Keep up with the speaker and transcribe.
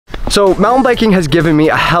So mountain biking has given me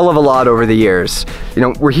a hell of a lot over the years. You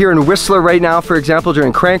know, we're here in Whistler right now, for example,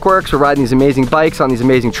 during Crankworks. We're riding these amazing bikes on these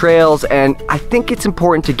amazing trails, and I think it's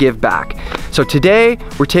important to give back. So today,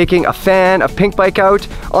 we're taking a fan of Pinkbike out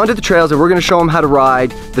onto the trails, and we're gonna show him how to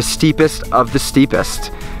ride the steepest of the steepest.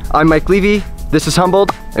 I'm Mike Levy, this is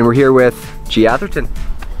Humbled, and we're here with Gee Atherton.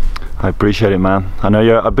 I appreciate it, man. I know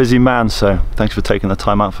you're a busy man, so thanks for taking the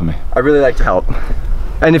time out for me. I really like to help.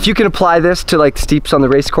 And if you can apply this to like steeps on the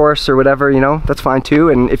race course or whatever, you know, that's fine too.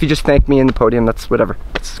 And if you just thank me in the podium, that's whatever.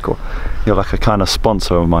 That's cool. You're like a kind of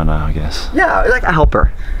sponsor of mine now, I guess. Yeah, like a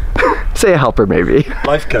helper. Say a helper, maybe.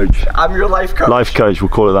 Life coach. I'm your life coach. Life coach, we'll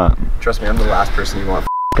call it that. Trust me, I'm the last person you want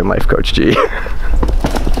f***ing life coach, G.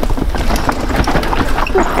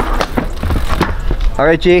 All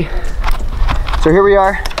right, G. So here we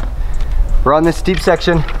are. We're on this steep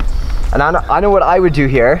section. And I know what I would do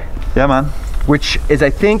here. Yeah, man. Which is,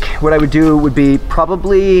 I think, what I would do would be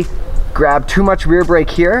probably grab too much rear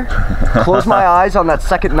brake here, close my eyes on that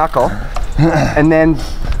second knuckle, and then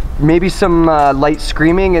maybe some light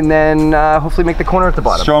screaming, and then hopefully make the corner at the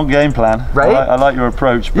bottom. Strong game plan. Right? I like your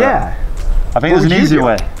approach, but yeah. I think there's an easier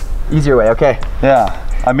way. Easier way, okay. Yeah.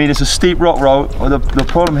 I mean, it's a steep rock roll. The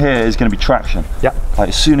problem here is going to be traction. Yeah. Like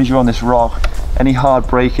as soon as you're on this rock, any hard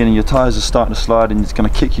braking and your tires are starting to slide, and it's going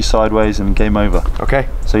to kick you sideways and game over. Okay.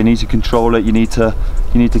 So you need to control it. You need to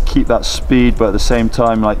keep that speed, but at the same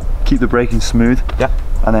time, like keep the braking smooth. Yeah.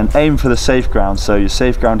 And then aim for the safe ground. So your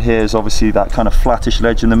safe ground here is obviously that kind of flattish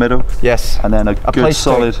ledge in the middle. Yes. And then a good place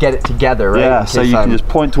solid. To get it together, right? Yeah. So you can just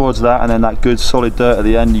point towards that, and then that good solid dirt at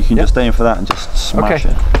the end. You can just aim for that and just smash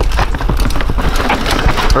it.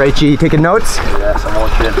 All right, G, you taking notes? Yes, I'm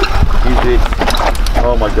watching. Easy.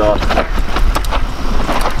 Oh my god.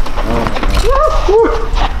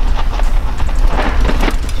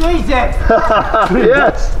 Jesus!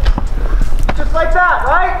 Yes! Just like that,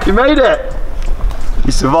 right? You made it!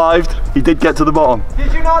 You survived. You did get to the bottom.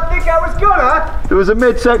 Did you not think I was gonna? There was a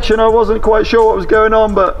midsection, I wasn't quite sure what was going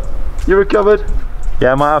on, but you recovered.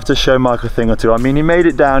 Yeah, I might have to show Mike a thing or two. I mean, he made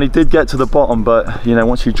it down, he did get to the bottom, but you know,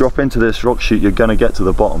 once you drop into this rock chute, you're gonna get to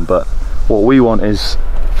the bottom. But what we want is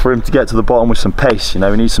for him to get to the bottom with some pace, you know,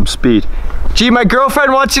 we need some speed. Gee, my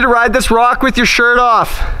girlfriend wants you to ride this rock with your shirt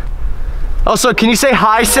off. Also, can you say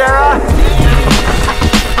hi, Sarah?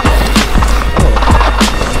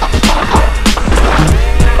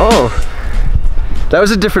 Oh, that was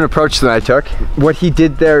a different approach than I took. What he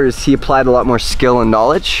did there is he applied a lot more skill and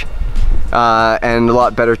knowledge and a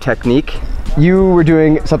lot better technique. You were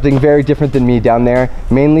doing something very different than me down there,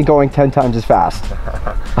 mainly going 10 times as fast.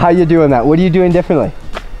 How you doing that? What are you doing differently?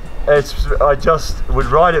 I just would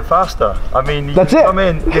ride it faster. I mean, you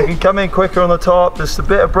can come in quicker on the top. There's a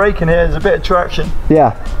bit of braking here, there's a bit of traction.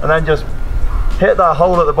 Yeah. And then just hit that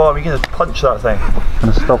hole at the bottom. You can just punch that thing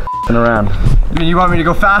and stop f***ing around. I mean, you want me to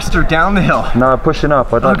go faster down the hill? No, pushing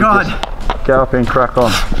up. I'd like to just get up and crack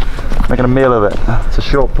on. Making a meal of it. It's a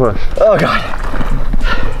short push. Oh God.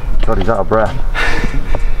 God, he's out of breath.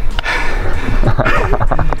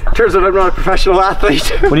 Turns out I'm not a professional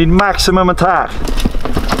athlete. We need maximum attack.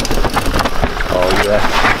 Oh yeah.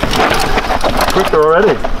 Quicker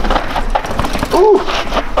already. Ooh.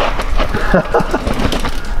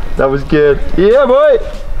 That was good. Yeah, boy.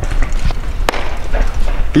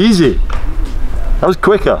 Easy. That was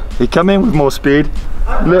quicker. He come in with more speed,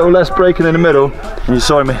 a little less braking in the middle, and you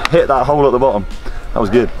saw him hit that hole at the bottom. That was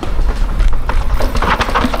good.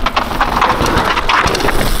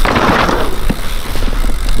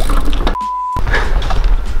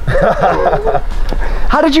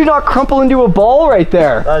 How did you not crumple into a ball right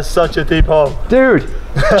there? That's such a deep hole. Dude,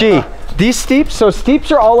 Gee, these steeps, so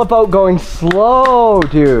steeps are all about going slow,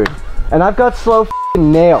 dude. And I've got slow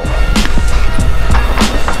f***ing nails.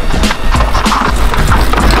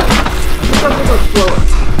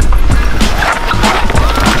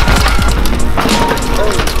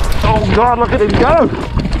 Oh God, look at him go!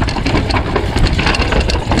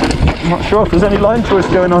 I'm not sure if there's any line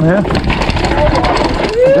twist going on here.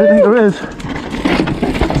 I don't think there is.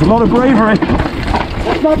 There's a lot of bravery.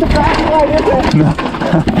 That's not the back line, is it? No.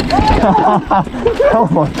 Oh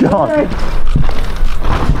my God.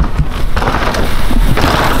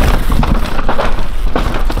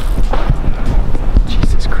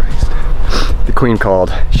 Jesus Christ. The Queen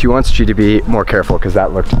called. She wants you to be more careful because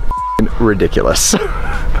that looked ridiculous.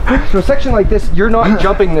 So a section like this, you're not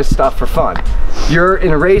jumping this stuff for fun. You're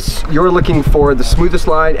in a race, you're looking for the smoothest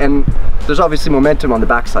line, and there's obviously momentum on the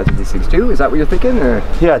backside of these things too. Is that what you're thinking? Or?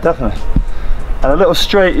 Yeah, definitely. And a little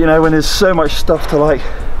straight, you know, when there's so much stuff to like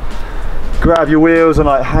grab your wheels and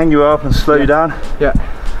like hang you up and slow you down. Yeah.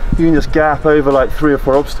 You can just gap over like 3 or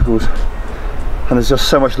 4 obstacles. and there's just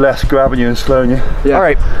so much less grabbing you and slowing you. Yeah. All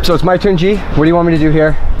right, so it's my turn, G. What do you want me to do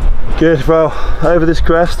here? Good, well, over this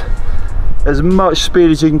crest, as much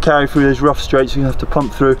speed as you can carry through those rough straights. You have to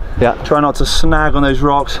pump through. Yeah. Try not to snag on those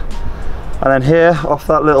rocks. And then here, off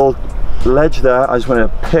that little ledge there, I just want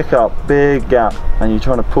to pick up, big gap, and you're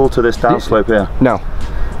trying to pull to this downslope here. No.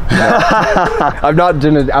 I'm not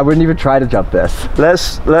doing it. I wouldn't even try to jump this.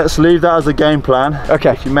 Let's leave that as a game plan.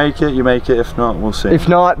 Okay. If you make it, you make it. If not, we'll see. If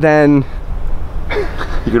not, then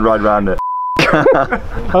you can ride around it.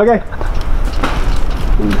 Okay.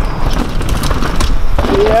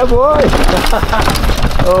 Yeah, boy.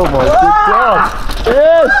 Oh my god.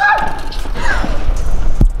 Yes.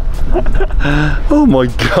 Oh my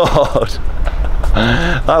god.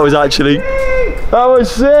 That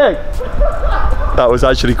was sick. That was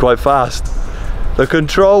actually quite fast. The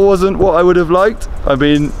control wasn't what I would have liked. I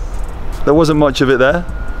mean, there wasn't much of it there,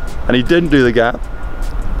 and he didn't do the gap,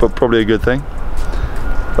 but probably a good thing.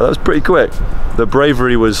 But that was pretty quick. The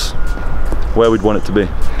bravery was where we'd want it to be.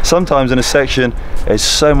 Sometimes in a section, there's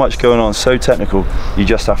so much going on, so technical, you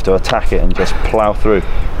just have to attack it and just plow through.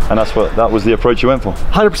 And that was the approach you went for.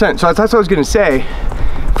 100%. So that's what I was gonna say.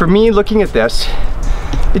 For me, looking at this,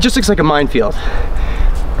 it just looks like a minefield.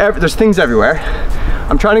 There's things everywhere.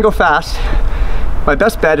 I'm trying to go fast. My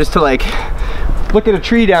best bet is to like look at a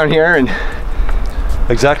tree down here and.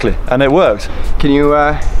 Exactly, and it worked. Can you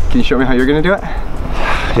show me how you're gonna do it?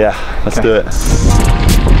 Yeah, let's do it.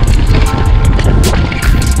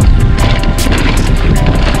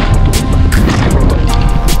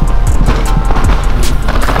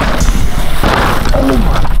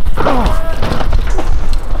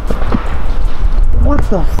 What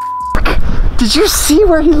the f***? Did you see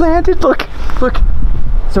where he landed? Look, look.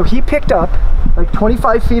 So he picked up like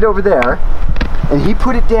 25 feet over there and he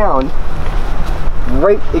put it down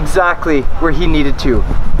right exactly where he needed to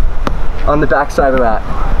on the back side of that.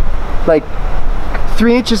 Like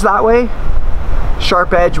 3 inches that way,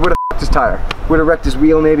 sharp edge, would have f***ed his tire. Would have wrecked his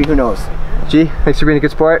wheel maybe, who knows. G, thanks for being a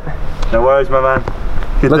good sport. No worries, my man.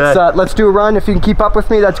 Good day. Let's do a run. If you can keep up with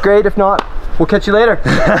me, that's great. If not, we'll catch you later.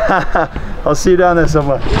 I'll see you down there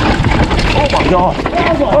somewhere. Oh my god.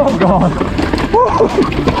 Oh god.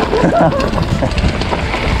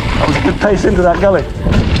 That was a good pace into that gully.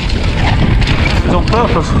 It was on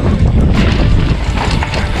purpose.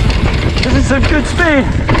 This is some good speed.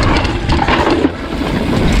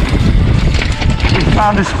 We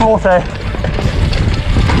found his forte.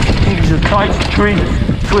 He's a tight tree,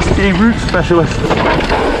 twisty root specialist.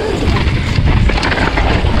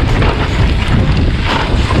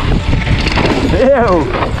 Ew,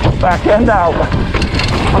 back end out.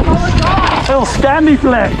 Little standy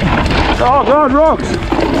flick. Oh god, rocks.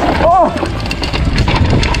 Oh,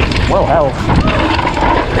 well held.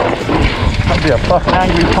 I'd be a fucking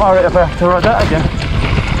angry pirate if I have to ride that again.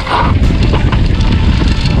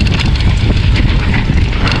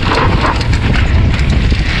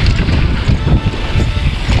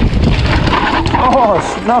 Oh, it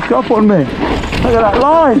snuck up on me. Look at that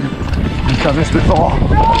line. I've done this before.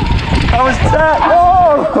 That was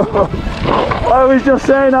oh! I was just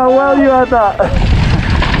saying how well you had that.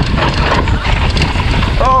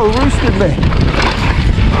 Oh, roosted me.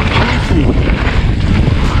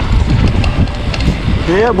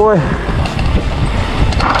 Yeah, boy.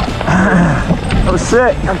 That was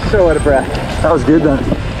sick. I'm so out of breath. That was good then.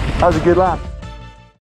 That was a good lap.